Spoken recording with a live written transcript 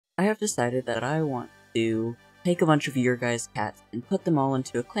I have decided that I want to take a bunch of your guys' cats and put them all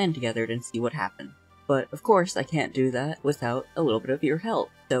into a clan together and see what happens. But of course I can't do that without a little bit of your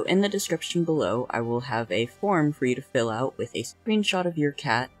help. So in the description below I will have a form for you to fill out with a screenshot of your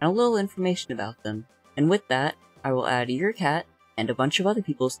cat and a little information about them. And with that, I will add your cat and a bunch of other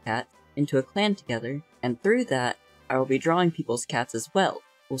people's cats into a clan together, and through that, I will be drawing people's cats as well.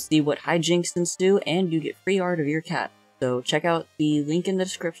 We'll see what hijinks ensue, and you get free art of your cat. So check out the link in the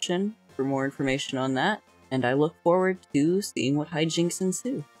description for more information on that, and I look forward to seeing what hijinks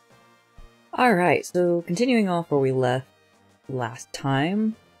ensue. Alright, so continuing off where we left last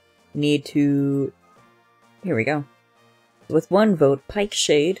time, need to... here we go. With one vote, Pike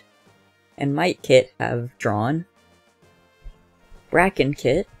Shade and Mite Kit have drawn. Bracken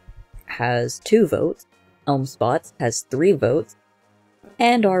Kit has 2 votes, Elm Spots has 3 votes,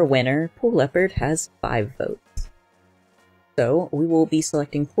 and our winner, Pool Leopard, has 5 votes. So, we will be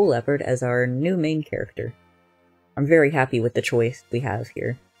selecting Pool Leopard as our new main character. I'm very happy with the choice we have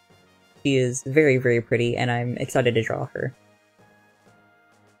here. She is very, very pretty, and I'm excited to draw her.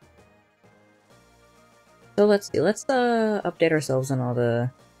 So let's see, let's update ourselves on all the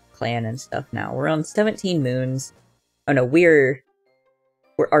clan and stuff now. We're on 17 moons. Oh no,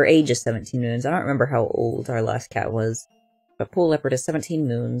 our age is 17 moons. I don't remember how old our last cat was. But Pool Leopard is 17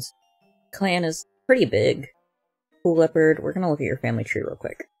 moons. Clan is pretty big. Pool Leopard, we're gonna look at your family tree real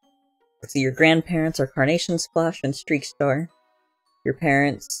quick. So your grandparents are Carnation Splash and Streak Star. Your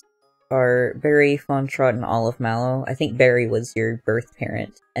parents are Barry, Fontrot, and Olive Mallow. I think Barry was your birth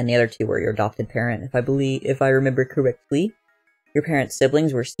parent, and the other 2 were your adopted parent, if I remember correctly. Your parents'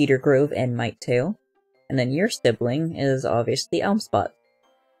 siblings were Cedar Grove and Mite Tail. And then your sibling is obviously Elm Spot.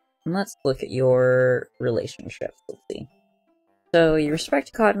 And let's look at your relationships, let's see. So, you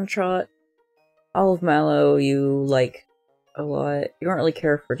respect Cotton Trot, Olive Mallow you like a lot. You don't really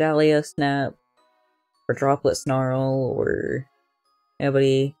care for Dahlia Snap, or Droplet Snarl, or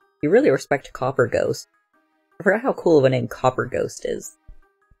anybody. You really respect Copper Ghost. I forgot how cool of a name Copper Ghost is.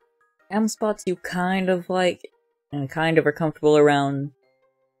 Elm Spots you kind of like, and kind of are comfortable around.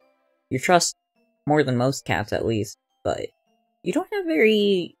 You trust more than most cats at least, but you don't have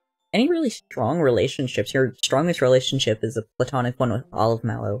any really strong relationships. Your strongest relationship is a platonic one with Olive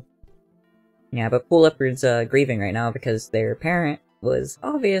Mallow. Yeah, but Pool Leopard's grieving right now because their parent was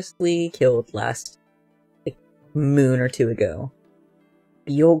obviously killed last moon or 2 ago.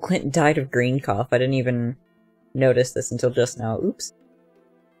 The old Clint died of green cough. I didn't even notice this until just now. Oops.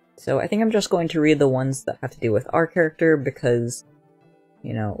 So I think I'm just going to read the ones that have to do with our character because,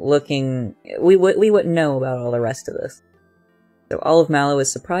 you know, we wouldn't know about all the rest of this. So Olive Mallow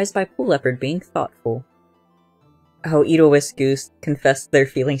is surprised by Pool Leopard being thoughtful. Oh, Edelweiss Goose confessed their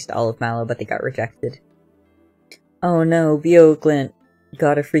feelings to Olive Mallow, but they got rejected. Oh no, Beoglint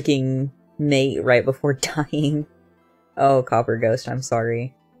got a freaking mate right before dying. Oh, Copper Ghost, I'm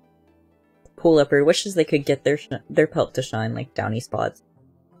sorry. Pool Leopard wishes they could get their pelt to shine like Downy Spots.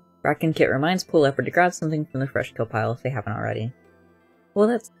 Bracken Kit reminds Pool Leopard to grab something from the fresh kill pile if they haven't already. Well,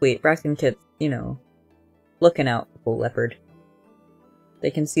 that's sweet. Bracken Kit's, you know, looking out for Pool Leopard. They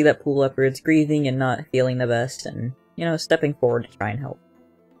can see that Pool Leopard's grieving and not feeling the best, and, you know, stepping forward to try and help.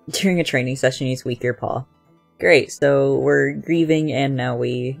 During a training session, you squeak your paw. Great, so we're grieving, and now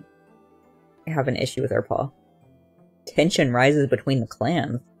we have an issue with our paw. Tension rises between the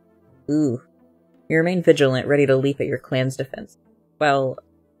clans. Ooh. You remain vigilant, ready to leap at your clan's defense. Well,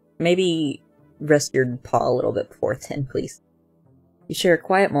 maybe rest your paw a little bit before then, please. You share a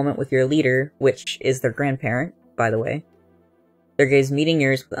quiet moment with your leader, which is their grandparent, by the way. Their gaze meeting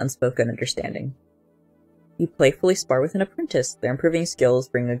yours with unspoken understanding. You playfully spar with an apprentice. Their improving skills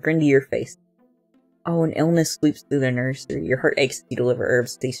bring a grin to your face. Oh, an illness sweeps through their nursery. Your heart aches as you deliver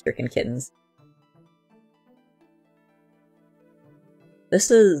herbs to these stricken kittens. This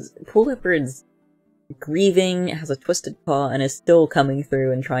is Pool Leopard's grieving, has a twisted paw, and is still coming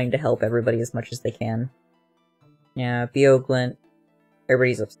through and trying to help everybody as much as they can. Yeah, Beoglint,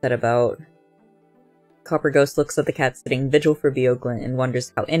 everybody's upset about. Copper Ghost looks at the cat sitting vigil for Beoglint and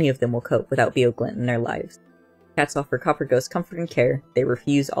wonders how any of them will cope without Beoglint in their lives. Cats offer Copper Ghost comfort and care. They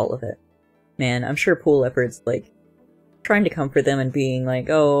refuse all of it. Man, I'm sure Pool Leopard's, like, trying to comfort them and being like,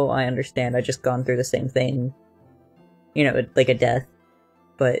 oh, I understand, I just gone through the same thing. You know, like a death.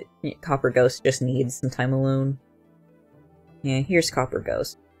 But Copper Ghost just needs some time alone. Yeah, here's Copper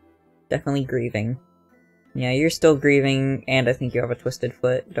Ghost. Definitely grieving. Yeah, you're still grieving, and I think you have a twisted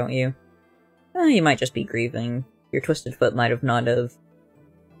foot, don't you? You might just be grieving. Your twisted foot might have not have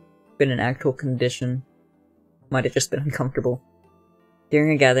been an actual condition. Might have just been uncomfortable.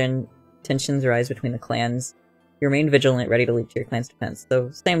 During a gathering, tensions rise between the clans. You remain vigilant, ready to leap to your clan's defense. So,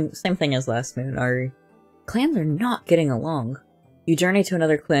 same thing as last moon. Our clans are not getting along. You journey to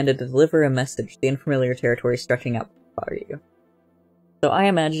another clan to deliver a message, the unfamiliar territory stretching out before you. So I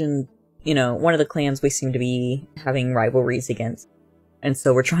imagine, you know, one of the clans we seem to be having rivalries against, and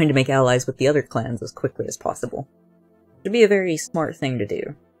so we're trying to make allies with the other clans as quickly as possible. It'd be a very smart thing to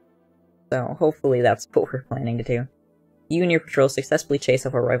do. So hopefully that's what we're planning to do. You and your patrol successfully chase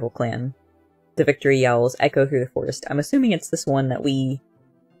off a rival clan. The victory yowls echo through the forest. I'm assuming it's this one that we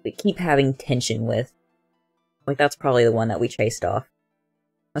keep having tension with. Like, that's probably the one that we chased off.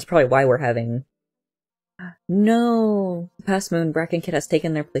 That's probably why we're having... No! The past moon, Bracken Kid has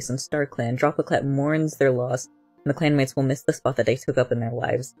taken their place in Star Clan. Dropaclat mourns their loss, and the clanmates will miss the spot that they took up in their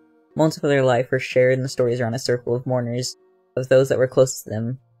lives. Moments of their life are shared in the stories around a circle of mourners, of those that were closest to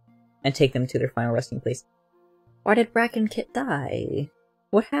them, and take them to their final resting place. Why did Bracken Kit die?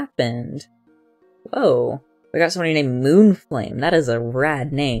 What happened? Whoa. We got somebody named Moonflame. That is a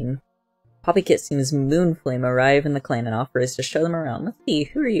rad name. Poppykit sees Moonflame arrive in the clan and offers to show them around. Let's see,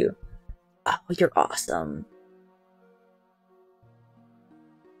 who are you? Oh, you're awesome.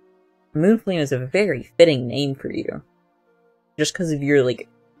 Moonflame is a very fitting name for you. Just because of your, like,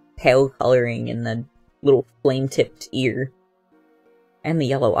 pale coloring and the little flame-tipped ear. And the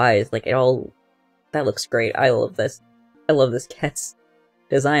yellow eyes, like, it all... That looks great. I love this. I love this cat's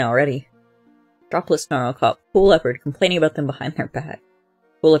design already. Droplet Snarl caught Pool Leopard complaining about them behind their back.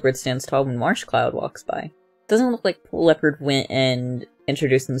 Pool Leopard stands tall when Marsh Cloud walks by. Doesn't look like Pool Leopard went and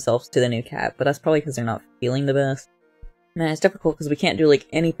introduced themselves to the new cat, but that's probably because they're not feeling the best. Man, it's difficult because we can't do, like,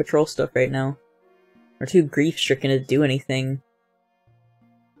 any patrol stuff right now. We're too grief-stricken to do anything.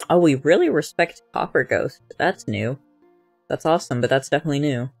 Oh, we really respect Copper Ghost. That's new. That's awesome, but that's definitely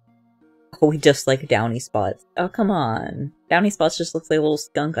new. Oh, we just like Downy Spots. Oh, come on. Downy Spots just looks like a little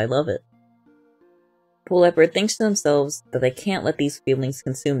skunk. I love it. Pool Leopard thinks to themselves that they can't let these feelings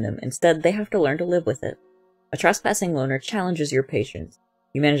consume them. Instead, they have to learn to live with it. A trespassing loner challenges your patience.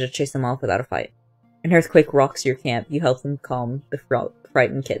 You manage to chase them off without a fight. An earthquake rocks your camp. You help them calm the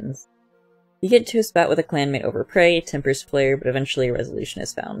frightened kittens. You get into a spat with a clanmate over prey, tempers flare, but eventually a resolution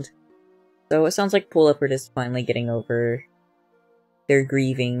is found. So it sounds like Pool Leopard is finally getting over their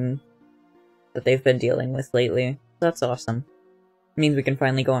grieving that they've been dealing with lately. That's awesome. It means we can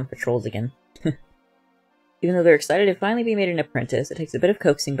finally go on patrols again. Even though they're excited to finally be made an apprentice, it takes a bit of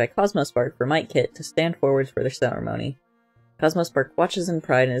coaxing by Cosmospark for Might Kit to stand forwards for their ceremony. Cosmospark watches in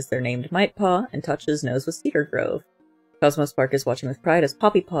pride as they're named Might Paw and touches nose with Cedar Grove. Cosmospark is watching with pride as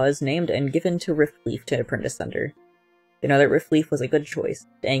Poppy Paw is named and given to Riftleaf to apprentice under. They know that Riftleaf was a good choice.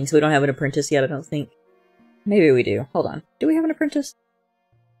 Dang, so we don't have an apprentice yet, I don't think. Maybe we do. Hold on. Do we have an apprentice?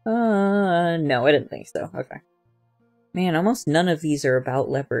 No, I didn't think so. Okay. Man, almost none of these are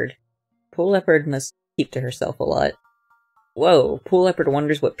about Leopard. Pool Leopard must keep to herself a lot. Whoa, Pool Leopard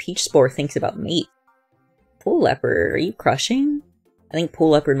wonders what Peach Spore thinks about mate. Pool Leopard, are you crushing? I think Pool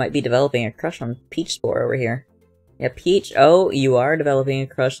Leopard might be developing a crush on Peach Spore over here. Yeah, Peach, oh, you are developing a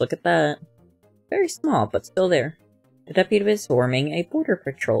crush, look at that. Very small, but still there. The deputy is forming a border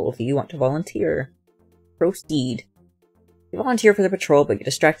patrol. Do you want to volunteer? Proceed. You volunteer for the patrol, but get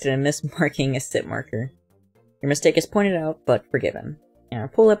distracted and miss marking a sit marker. Your mistake is pointed out, but forgiven. Yeah,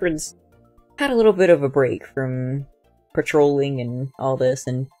 Pool Leopard's had a little bit of a break from patrolling and all this,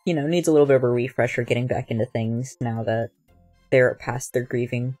 and, you know, needs a little bit of a refresher getting back into things now that they're past their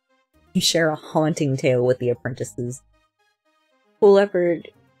grieving. You share a haunting tale with the apprentices. Pool Leopard,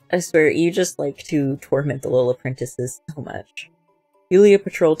 I swear, you just like to torment the little apprentices so much. You lead a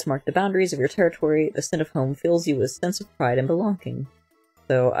patrol to mark the boundaries of your territory. The scent of home fills you with a sense of pride and belonging.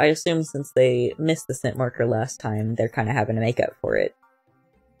 So I assume since they missed the scent marker last time, they're kind of having to make up for it.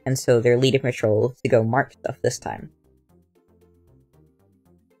 And so they're leading patrol to go mark stuff this time.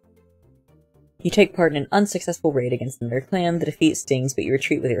 You take part in an unsuccessful raid against another clan. The defeat stings, but you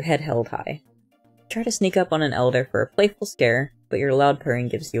retreat with your head held high. You try to sneak up on an elder for a playful scare, but your loud purring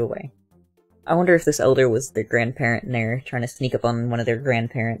gives you away. I wonder if this elder was their grandparent and they're trying to sneak up on one of their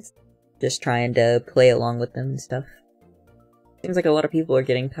grandparents. Just trying to play along with them and stuff. Seems like a lot of people are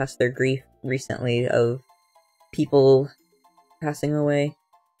getting past their grief recently of people passing away.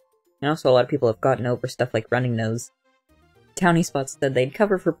 And also a lot of people have gotten over stuff like running nose. Downy Spots said they'd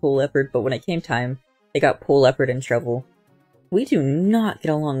cover for Pool Leopard, but when it came time, they got Pool Leopard in trouble. We do not get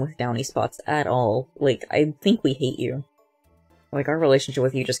along with Downy Spots at all. Like, I think we hate you. Like, our relationship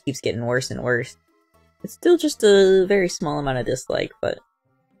with you just keeps getting worse and worse. It's still just a very small amount of dislike, but,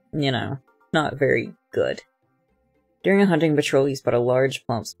 you know, not very good. During a hunting patrol, you spot a large,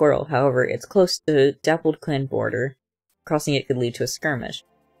 plump squirrel. However, it's close to Dappled Clan border. Crossing it could lead to a skirmish.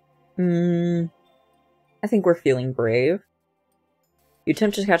 I think we're feeling brave. You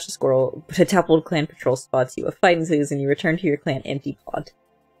attempt to catch a squirrel, but a dappled clan patrol spots you. A fight ensues, and you return to your clan empty-pawed.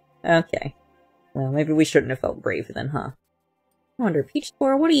 Okay. Well, maybe we shouldn't have felt brave then, huh? I wonder, Peach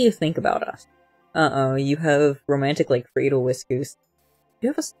Spore, what do you think about us? Uh-oh, you have romantic like Cradle Whiskers.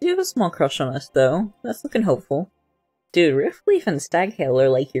 You have a small crush on us, though. That's looking hopeful. Dude, Riftleaf and Stagtail are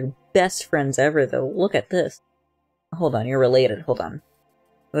like your best friends ever, though. Look at this. Hold on, you're related. Hold on.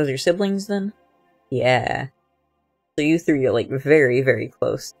 Those your siblings, then? Yeah. So you three are, like, very, very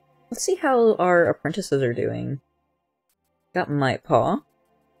close. Let's see how our apprentices are doing. Got Might Paw,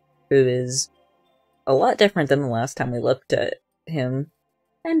 who is a lot different than the last time we looked at him.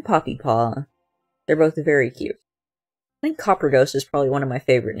 And Poppy Paw. They're both very cute. I think Copper Ghost is probably one of my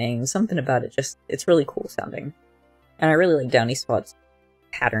favorite names. Something about it it's really cool sounding. And I really like Downy Spot's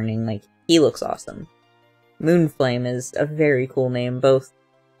patterning, like, he looks awesome. Moonflame is a very cool name, both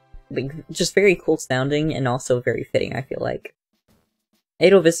like, just very cool sounding and also very fitting, I feel like.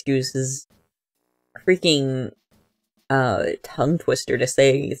 Edelviscus is a freaking tongue twister to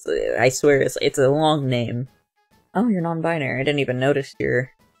say. I swear, it's a long name. Oh, you're non-binary. I didn't even notice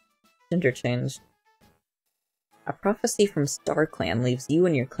your gender change. A prophecy from StarClan leaves you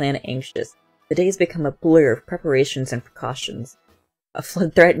and your clan anxious. The days become a blur of preparations and precautions. A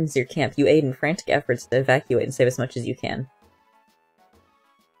flood threatens your camp. You aid in frantic efforts to evacuate and save as much as you can.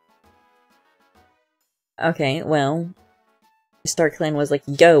 Okay, well, StarClan was like,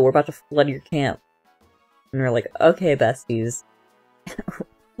 yo, we're about to flood your camp. And we're like, okay, besties.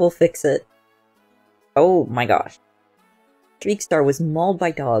 We'll fix it. Oh my gosh. Streakstar was mauled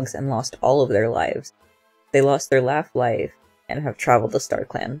by dogs and lost all of their lives. They lost their last life and have traveled to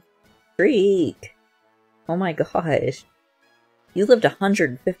StarClan. Streak! Oh my gosh. You lived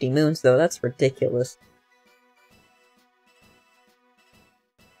 150 moons, though. That's ridiculous.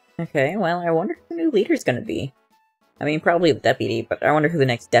 Okay, well, I wonder who the new leader's gonna be. I mean, probably the deputy, but I wonder who the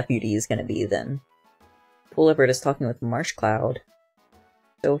next deputy is gonna be, then. Poolibert is talking with Marsh Cloud.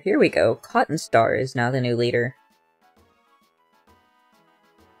 So here we go. Cotton Star is now the new leader.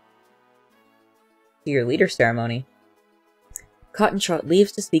 To your leader ceremony. Cotton Trot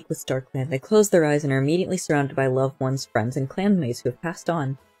leaves to speak with StarClan. They close their eyes and are immediately surrounded by loved ones, friends, and clanmates who have passed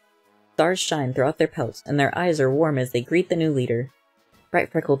on. Stars shine throughout their pelts, and their eyes are warm as they greet the new leader.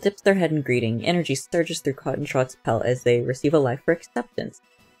 Bright Freckle dips their head in greeting. Energy surges through Cotton Trot's pelt as they receive a life for acceptance.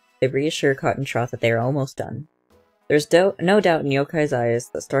 They reassure Cotton Trot that they are almost done. There's no doubt in Yokai's eyes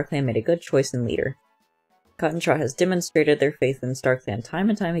that StarClan made a good choice in leader. Cotton Trot has demonstrated their faith in StarClan time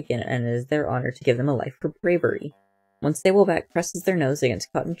and time again, and it is their honor to give them a life for bravery. When Stableback presses their nose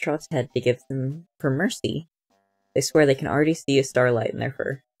against Cotton Trot's head to give them for mercy, they swear they can already see a starlight in their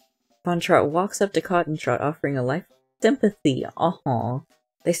fur. Cotton Trot walks up to Cotton Trot, offering a life of sympathy. Aww.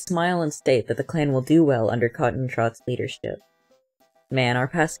 They smile and state that the clan will do well under Cotton Trot's leadership. Man, our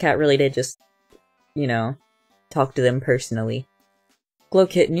past cat really did just, you know, talk to them personally.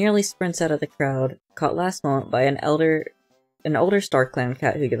 Glowkit nearly sprints out of the crowd, caught last moment by an older StarClan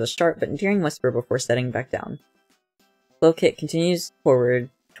cat who gives a sharp but endearing whisper before setting back down. Glowkit continues forward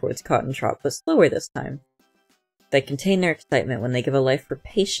towards Cotton Trot, but slower this time. They contain their excitement when they give a life for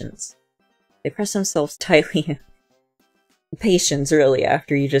patience. They press themselves tightly. Patience, really,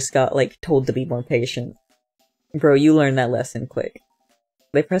 after you just got, like, told to be more patient. Bro, you learned that lesson quick.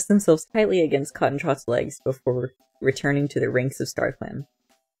 They press themselves tightly against Cotton Trot's legs before returning to the ranks of StarClan.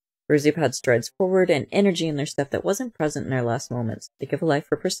 Rosipad strides forward, an energy in their step that wasn't present in their last moments. They give a life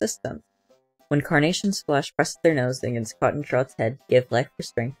for persistence. When Carnation Splash presses their nose against Cotton Trot's head to give life for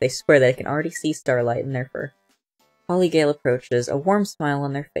strength, they swear they can already see starlight in their fur. Polygale approaches, a warm smile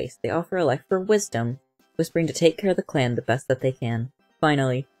on their face. They offer a life for wisdom, whispering to take care of the clan the best that they can.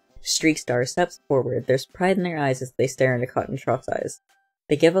 Finally, Streakstar steps forward. There's pride in their eyes as they stare into Cotton Trot's eyes.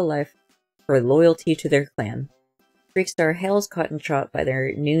 They give a life for loyalty to their clan. Streakstar hails Cotton Trot by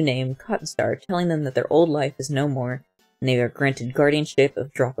their new name, Cottonstar, telling them that their old life is no more, and they are granted guardianship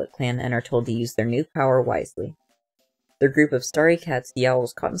of Droplet Clan and are told to use their new power wisely. Their group of starry cats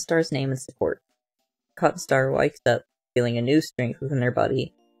yowls Cottonstar's name in support. Cottonstar wakes up, feeling a new strength within their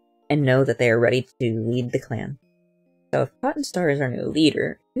body, and know that they are ready to lead the clan. So if Cottonstar is our new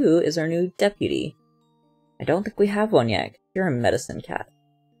leader, who is our new deputy? I don't think we have one yet, 'cause you're a medicine cat.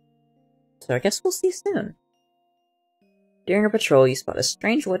 So I guess we'll see soon. During a patrol, you spot a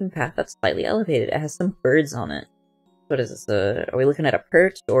strange wooden path that's slightly elevated. It has some birds on it. What is this? Are we looking at a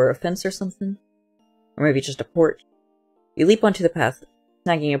perch or a fence or something? Or maybe just a porch? You leap onto the path,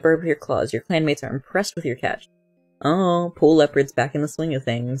 snagging a bird with your claws. Your clanmates are impressed with your catch. Oh, Pool Leopard's back in the swing of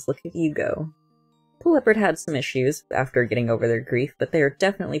things. Look at you go. Pool Leopard had some issues after getting over their grief, but they are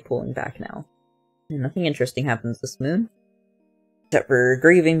definitely pulling back now. Nothing interesting happens this moon. Except for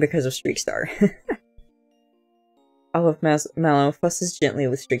grieving because of Streakstar. Olive Mallow fusses gently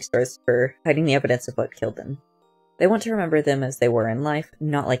with Streakstar's fur, hiding the evidence of what killed them. They want to remember them as they were in life,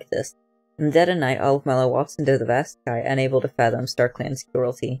 not like this. In the dead of night, Olive Mallow walks into the vast sky, unable to fathom StarClan's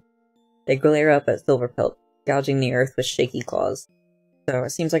cruelty. They glare up at Silverpelt, gouging the earth with shaky claws. So it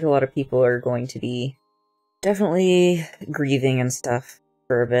seems like a lot of people are going to be definitely grieving and stuff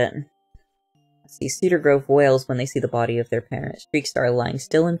for a bit. Let's see, Cedar Grove wails when they see the body of their parent, Streakstar, lying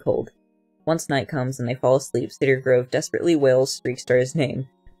still and cold. Once night comes and they fall asleep, Cedar Grove desperately wails Streakstar's name,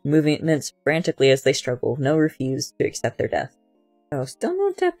 movements frantically as they struggle, no refuse to accept their death. Oh, still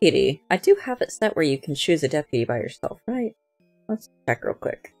no deputy. I do have it set where you can choose a deputy by yourself, right? Let's check real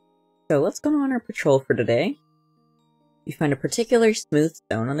quick. So let's go on our patrol for today. You find a particularly smooth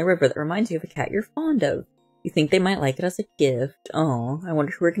stone on the river that reminds you of a cat you're fond of. You think they might like it as a gift. Oh, I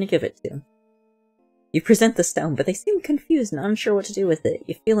wonder who we're going to give it to. You present the stone, but they seem confused and unsure what to do with it.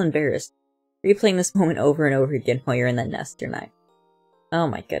 You feel embarrassed, replaying this moment over and over again while you're in that nest your night. Oh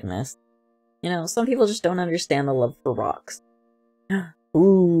my goodness. You know, some people just don't understand the love for rocks.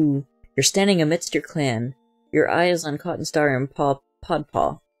 Ooh, you're standing amidst your clan. Your eyes on Cotton Star and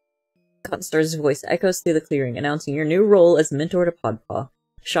Podpaw. Cotton Star's voice echoes through the clearing, announcing your new role as mentor to Podpaw.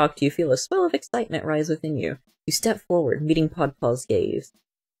 Shocked, you feel a swell of excitement rise within you. You step forward, meeting Podpaw's gaze.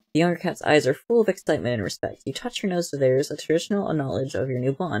 The younger cat's eyes are full of excitement and respect. You touch your nose to theirs, a traditional knowledge of your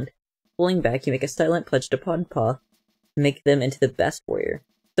new bond. Pulling back, you make a silent pledge to Podpaw to make them into the best warrior.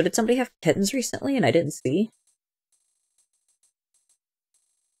 So did somebody have kittens recently and I didn't see?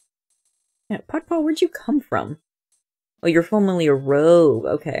 Yeah, Podpaw, where'd you come from? Oh, you're formerly a rogue.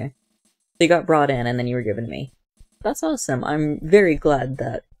 Okay. So you got brought in and then you were given to me. That's awesome. I'm very glad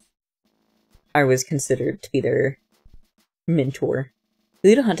that I was considered to be their mentor.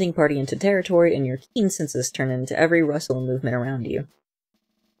 Lead a hunting party into territory and your keen senses turn into every rustle and movement around you.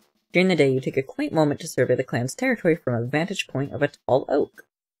 During the day, you take a quaint moment to survey the clan's territory from a vantage point of a tall oak.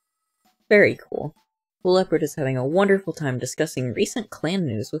 Very cool. Pool Leopard is having a wonderful time discussing recent clan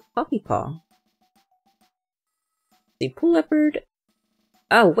news with Poppypaw. See, Pool Leopard...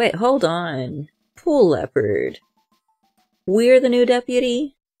 Oh, wait, hold on. Pool Leopard. We're the new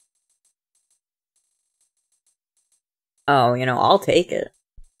deputy? Oh, you know, I'll take it.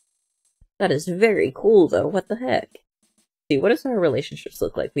 That is very cool, though. What the heck? See, what does our relationships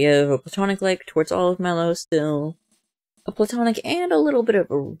look like? We have a platonic like towards Olive Mallow still. A platonic and a little bit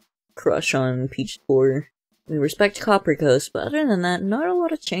of a crush on Peach Spore. We respect Kaiiquz, but other than that, not a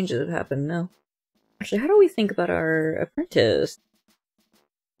lot of changes have happened, no. Actually, how do we think about our apprentice?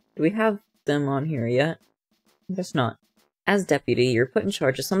 Do we have them on here yet? I guess not. As deputy, you're put in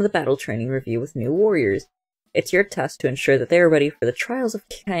charge of some of the battle training review with new warriors. It's your task to ensure that they are ready for the trials of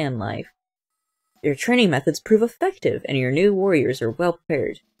clan life. Your training methods prove effective, and your new warriors are well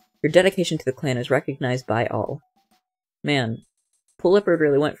prepared. Your dedication to the clan is recognized by all. Man, Pool Leopard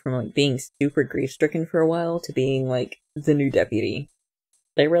really went from like being super grief-stricken for a while to being like the new deputy.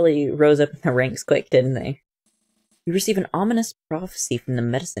 They really rose up in the ranks quick, didn't they? You receive an ominous prophecy from the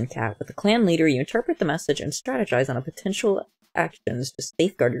medicine cat. With the clan leader, you interpret the message and strategize on potential actions to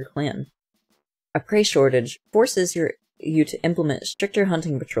safeguard your clan. A prey shortage forces you to implement stricter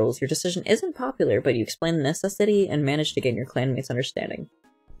hunting patrols. Your decision isn't popular, but you explain the necessity and manage to gain your clanmates' understanding.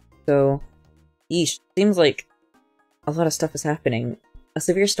 So, yeesh, seems like a lot of stuff is happening. A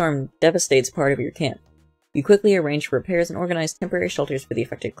severe storm devastates part of your camp. You quickly arrange for repairs and organize temporary shelters for the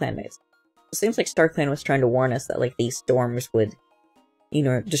affected clanmates. It seems like StarClan was trying to warn us that like these storms would, you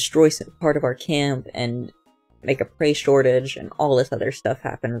know, destroy part of our camp and make a prey shortage and all this other stuff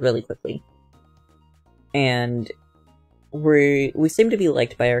happen really quickly. And we seem to be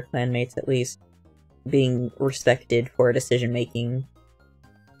liked by our clanmates, at least, being respected for our decision-making.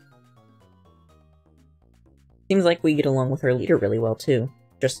 Seems like we get along with our leader really well, too,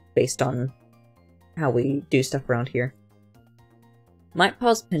 just based on how we do stuff around here.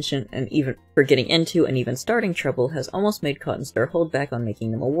 Mightpaw's penchant and even for getting into and even starting trouble has almost made Cottonstar hold back on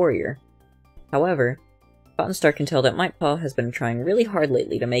making them a warrior. However, Cottonstar can tell that Mightpaw has been trying really hard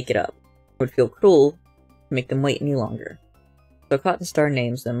lately to make it up. It would feel cruel to make them wait any longer. So Cottonstar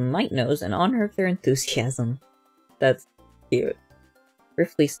names them Mightnose in honor of their enthusiasm. That's cute.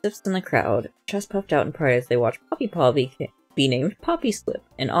 Riffly stiffs in the crowd, chest puffed out in pride as they watch Poppypaw be named Poppyslip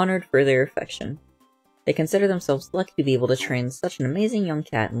and honored for their affection. They consider themselves lucky to be able to train such an amazing young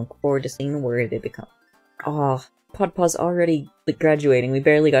cat and look forward to seeing the warrior they become. Aw, Podpaw's already graduating. We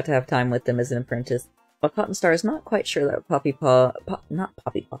barely got to have time with them as an apprentice. But Cottonstar is not quite sure that Podpaw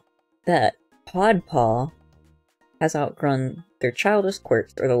has outgrown their childish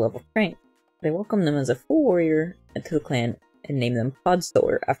quirks or the love of prank. They welcome them as a full warrior into the clan and name them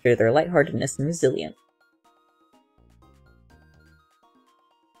Podsolar after their lightheartedness and resilience.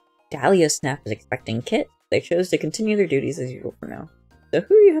 Dahlia Snap is expecting Kit. They chose to continue their duties as usual for now. So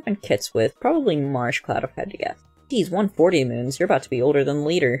who are you having kits with? Probably Marsh Cloud, if I had to guess. Geez, 140 moons, you're about to be older than the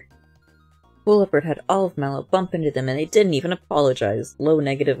leader. Bull Leopard had Olive Mallow bump into them and they didn't even apologize. Low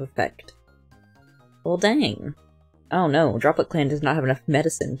negative effect. Well dang. Oh no, Droplet Clan does not have enough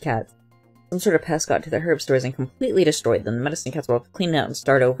medicine cats. Some sort of pest got to the herb stores and completely destroyed them. The medicine cats will have to clean it out and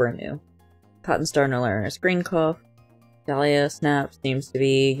start over anew. Cotton Star no longer has green cough. Dahlia Snap seems to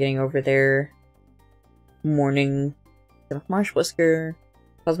be getting over their morning. Marsh Whisker.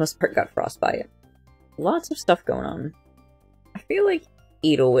 Cosmos Spark got frostbite. Lots of stuff going on. I feel like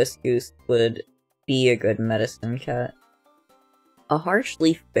Kaiiquz would be a good medicine cat. A harsh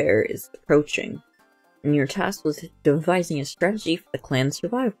leaf bear is approaching, and you're tasked with devising a strategy for the clan's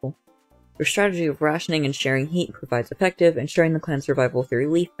survival. Your strategy of rationing and sharing heat provides effective, ensuring the clan's survival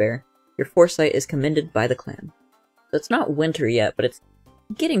through leaf bear. Your foresight is commended by the clan. So it's not winter yet, but it's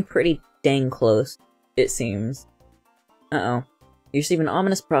getting pretty dang close, it seems. Uh-oh. You receive an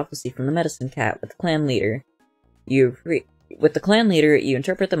ominous prophecy from the medicine cat with the clan leader. With the clan leader, you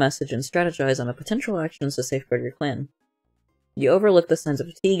interpret the message and strategize on the potential actions to safeguard your clan. You overlook the signs of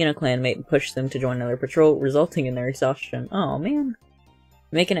fatigue in a clanmate and push them to join another patrol, resulting in their exhaustion. Oh man.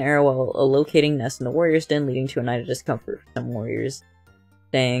 Make an error while locating nests in the warrior's den, leading to a night of discomfort for some warriors.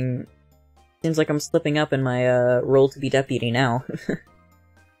 Dang. Seems like I'm slipping up in my role to be deputy now.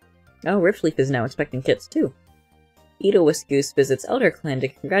 Oh, Ripsleaf is now expecting kits too. Kaiiquz visits Elder Clan to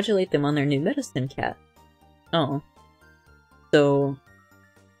congratulate them on their new medicine cat. Oh. So,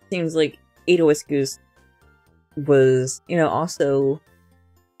 seems like Kaiiquz was, also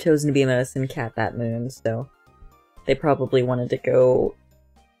chosen to be a medicine cat that moon, so they probably wanted to go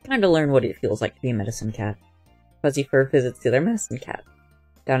kind of learn what it feels like to be a medicine cat. Fuzzy Fur visits the other medicine cat.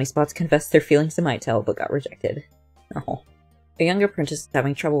 Downy Spots confessed their feelings to Mightail, but got rejected. Oh. A young apprentice is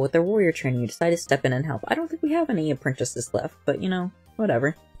having trouble with their warrior training. You decide to step in and help. I don't think we have any apprentices left, but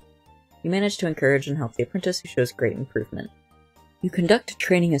whatever. You manage to encourage and help the apprentice, who shows great improvement. You conduct a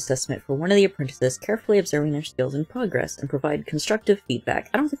training assessment for one of the apprentices, carefully observing their skills and progress, and provide constructive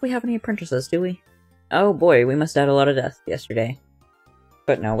feedback. I don't think we have any apprentices, do we? Oh boy, we must have had a lot of deaths yesterday.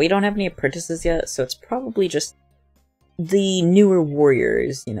 But no, we don't have any apprentices yet, so it's probably just the newer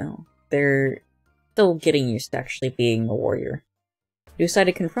warriors, They're still getting used to actually being a warrior. You decide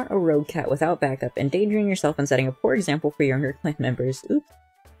to confront a rogue cat without backup, endangering yourself and setting a poor example for younger clan members. Oops.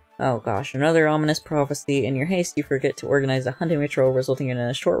 Oh gosh, another ominous prophecy. In your haste, you forget to organize a hunting patrol, resulting in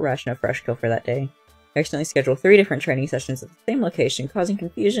a short ration of fresh kill for that day. You accidentally schedule 3 different training sessions at the same location, causing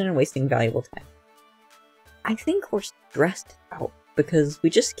confusion and wasting valuable time. I think we're stressed out, because we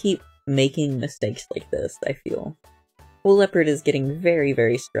just keep making mistakes like this, I feel. Bull Leopard is getting very,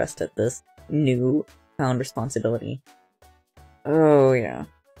 very stressed at this new found responsibility. Oh yeah.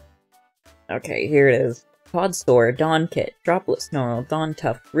 Okay, here it is. Podsolar, Dawn Kit, Droplet Snarl, Dawn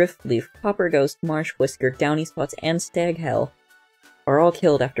Tuft, Rift Leaf, Copper Ghost, Marsh Whisker, Downy Spots, and Stag Hell are all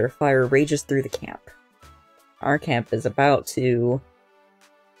killed after a fire rages through the camp. Our camp is about to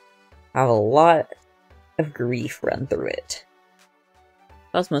have a lot of grief run through it.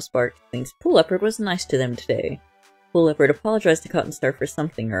 Cosmos Spark thinks Bull Leopard was nice to them today. Bull Leopard apologized to Cotton Star for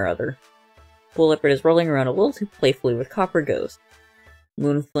something or other. Bull Leopard is rolling around a little too playfully with Copper Ghost.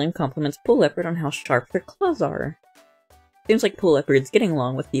 Moonflame compliments Bull Leopard on how sharp their claws are. Seems like Bull Leopard's getting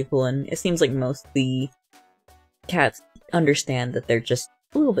along with people, and it seems like most of the cats understand that they're just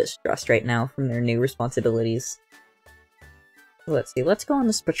a little bit stressed right now from their new responsibilities. So let's see, let's go on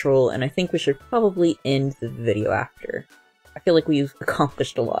this patrol, and I think we should probably end the video after. I feel like we've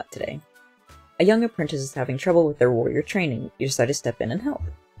accomplished a lot today. A young apprentice is having trouble with their warrior training. You decide to step in and help.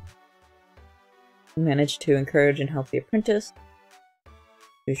 You manage to encourage and help the apprentice,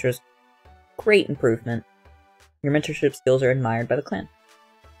 who shows great improvement. Your mentorship skills are admired by the clan.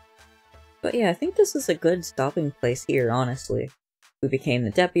 But yeah, I think this is a good stopping place here, honestly. We became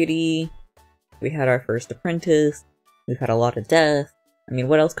the deputy, we had our first apprentice, we've had a lot of death. I mean,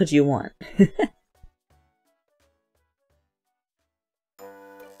 what else could you want?